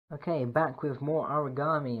Okay, back with more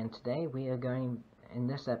origami, and today we are going, in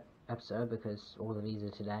this episode, because all of these are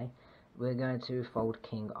today, we're going to fold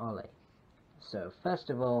King Olly. So, first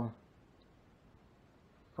of all,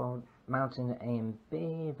 fold mountain at A and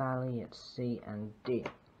B, valley at C and D.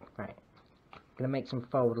 Right, gonna make some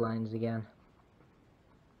fold lines again.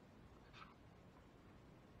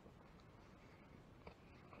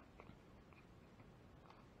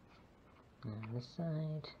 On this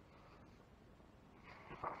side.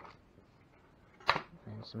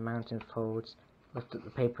 And some mountain folds. Lift up the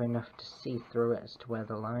paper enough to see through it as to where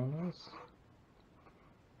the line is.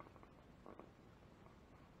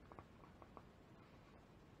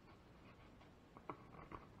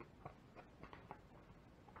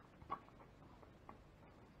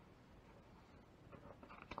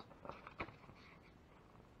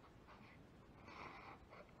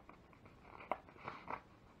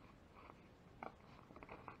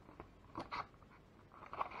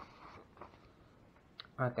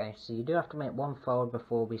 Okay, so you do have to make one fold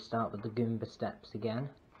before we start with the Goomba steps again.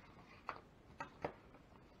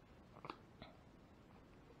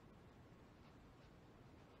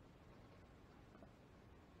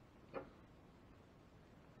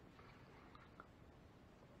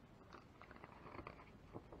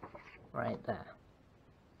 Right there.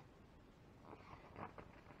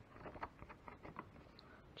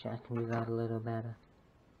 Actually, I can do that a little better.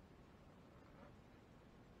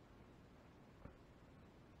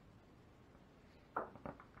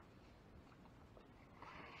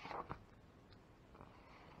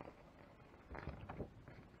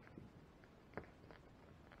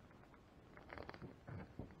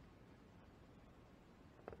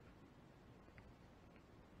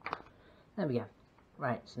 There we go.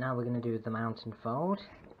 Right, so now we're going to do the mountain fold.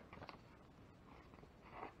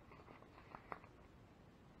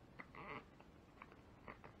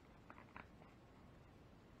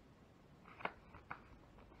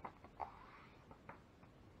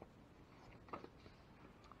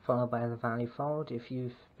 Followed by the valley fold. If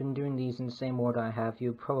you've been doing these in the same order I have,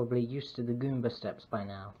 you're probably used to the Goomba steps by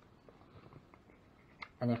now.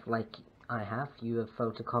 And if, like I have, you have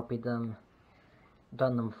photocopied them,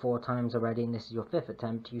 done them 4 times already, and this is your 5th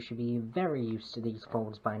attempt, you should be very used to these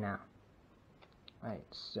folds by now. Right,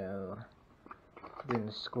 so doing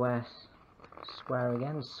the square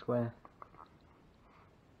again, square,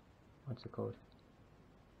 what's it called?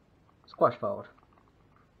 Squash fold.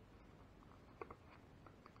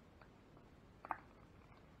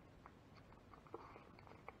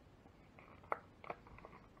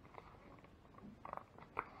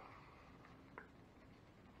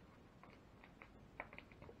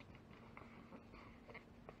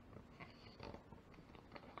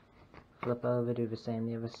 Flip over, do the same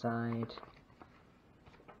the other side.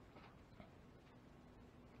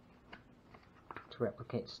 To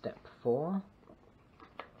replicate step 4.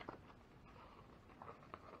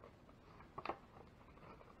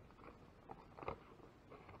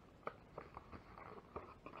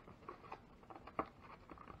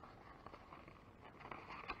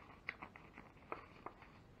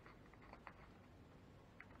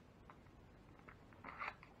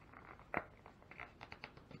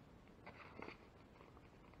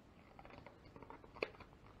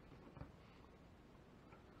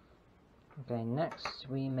 Okay, next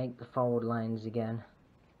we make the fold lines again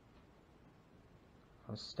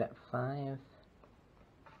on step 5.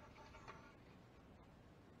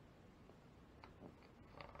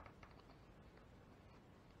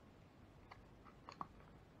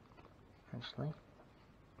 Actually,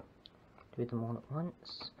 do them all at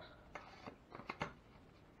once.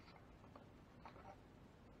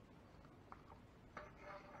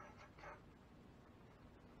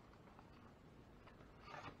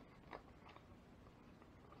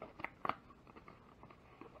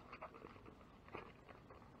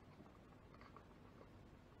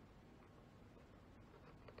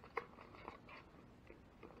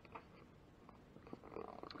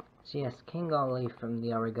 So yes, King Olly from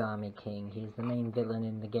the Origami King, he's the main villain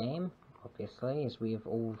in the game, obviously, as we've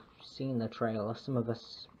all seen the trailer, some of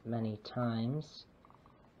us many times.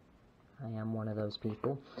 I am one of those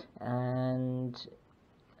people, and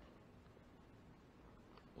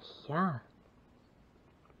yeah,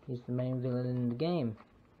 he's the main villain in the game.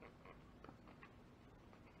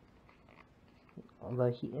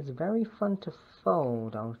 Although he is very fun to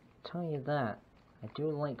fold, I'll tell you that. I do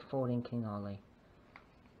like folding King Olly.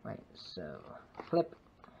 Right, so flip.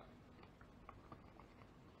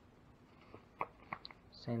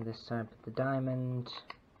 Same this side with the diamond.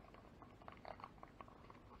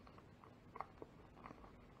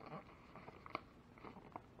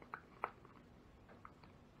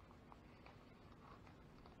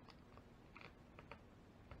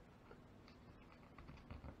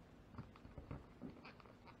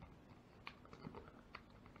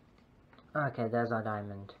 Okay, there's our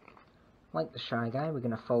diamond. Like the Shy Guy, we're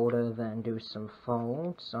going to fold over and do some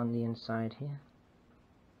folds on the inside here.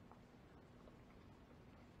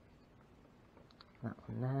 That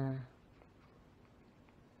one there.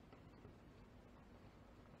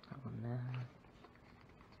 That one there.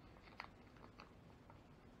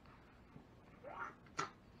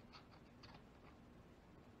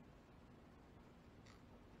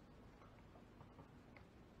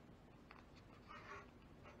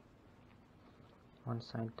 One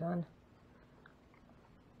side done.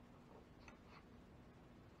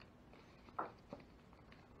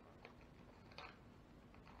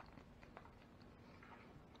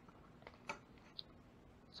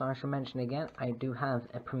 So I shall mention again, I do have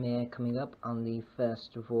a premiere coming up on the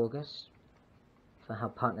 1st of August for How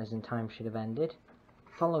Partners in Time Should Have Ended,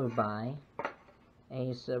 followed by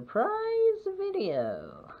a surprise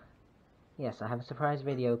video. Yes, I have a surprise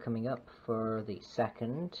video coming up for the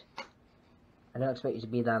 2nd. I don't expect you to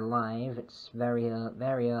be there live, it's very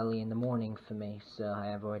early in the morning for me, so I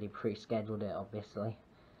have already pre-scheduled it, obviously.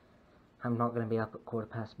 I'm not going to be up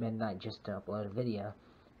at midnight just to upload a video.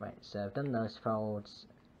 Right, so I've done those folds.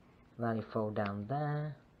 Valley fold down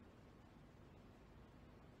there.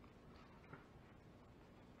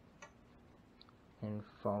 And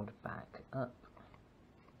fold back up.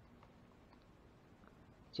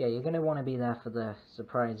 So yeah, you're going to want to be there for the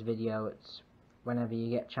surprise video. It's whenever you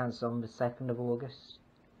get a chance on the 2nd of August.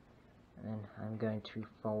 And then I'm going to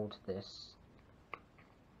fold this.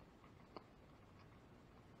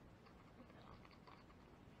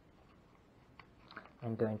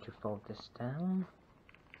 I'm going to fold this down.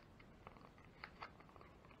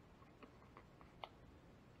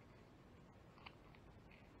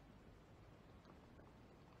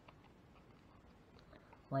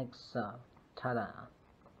 Like so. Ta-da.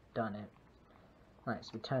 Done it. Right,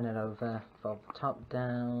 so we turn it over, fold the top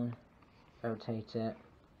down, rotate it.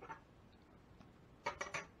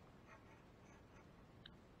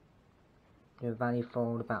 Do a valley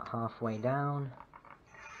fold about halfway down,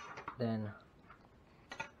 then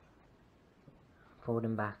fold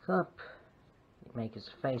them back up, make his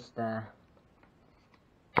face there.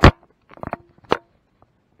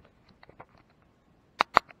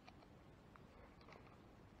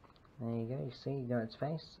 There you go, you see, you got its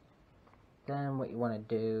face. Then what you want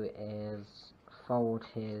to do is fold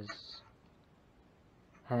his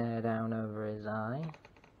hair down over his eye.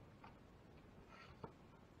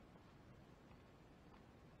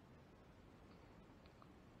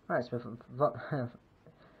 Right, so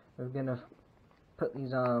we're going to put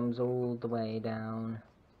these arms all the way down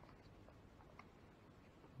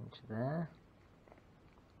into there.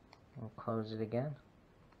 We'll close it again.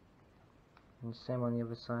 And same on the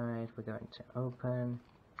other side, we're going to open,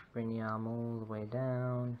 bring the arm all the way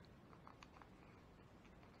down.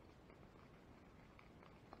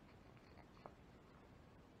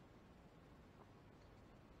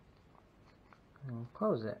 And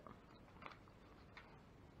close it.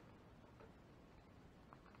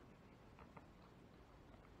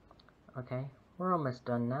 Okay, we're almost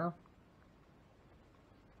done now.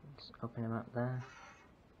 Let's open him up there.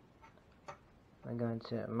 We're going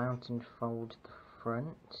to mountain fold the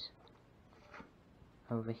front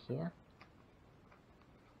over here.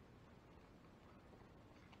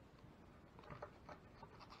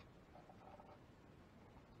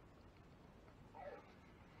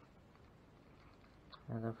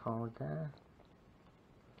 Another fold there.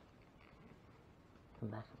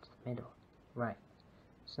 And back into the middle. Right.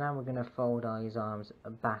 So now we're going to fold all these arms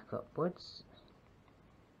back upwards.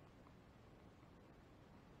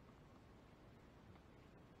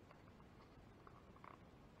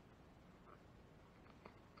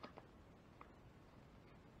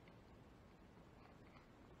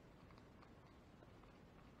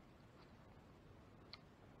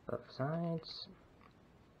 Both sides.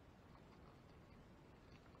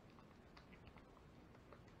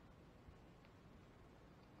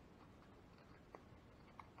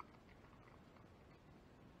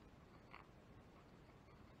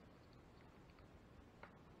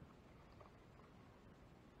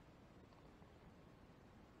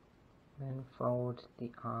 Then fold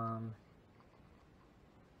the arm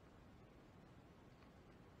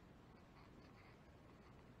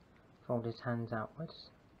fold his hands outwards.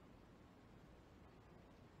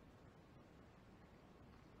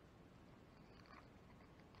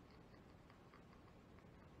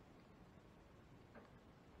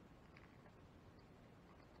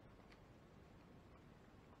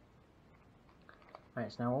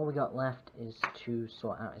 Right, so now all we got left is to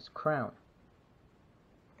sort out his crown.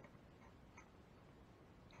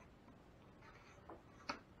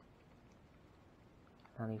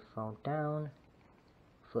 finally fold down,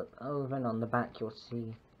 flip over, and on the back you'll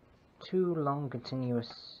see 2 long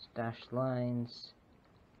continuous dashed lines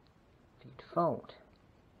for you to fold.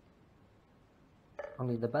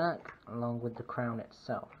 Only the back, along with the crown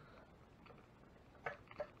itself.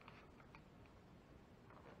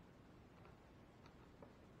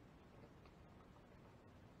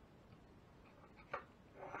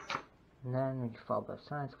 And then we fold both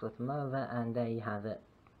sides, flip them over, and there you have it.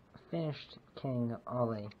 Finished King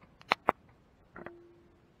Olly.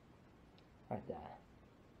 Right there.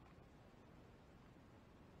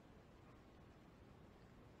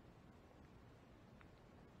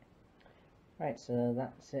 Right, so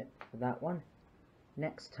that's it for that one.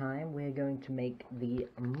 Next time we're going to make the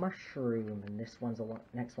mushroom, and next one's a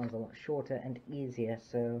lot shorter and easier,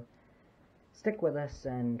 so stick with us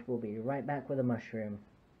and we'll be right back with the mushroom.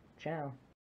 Ciao.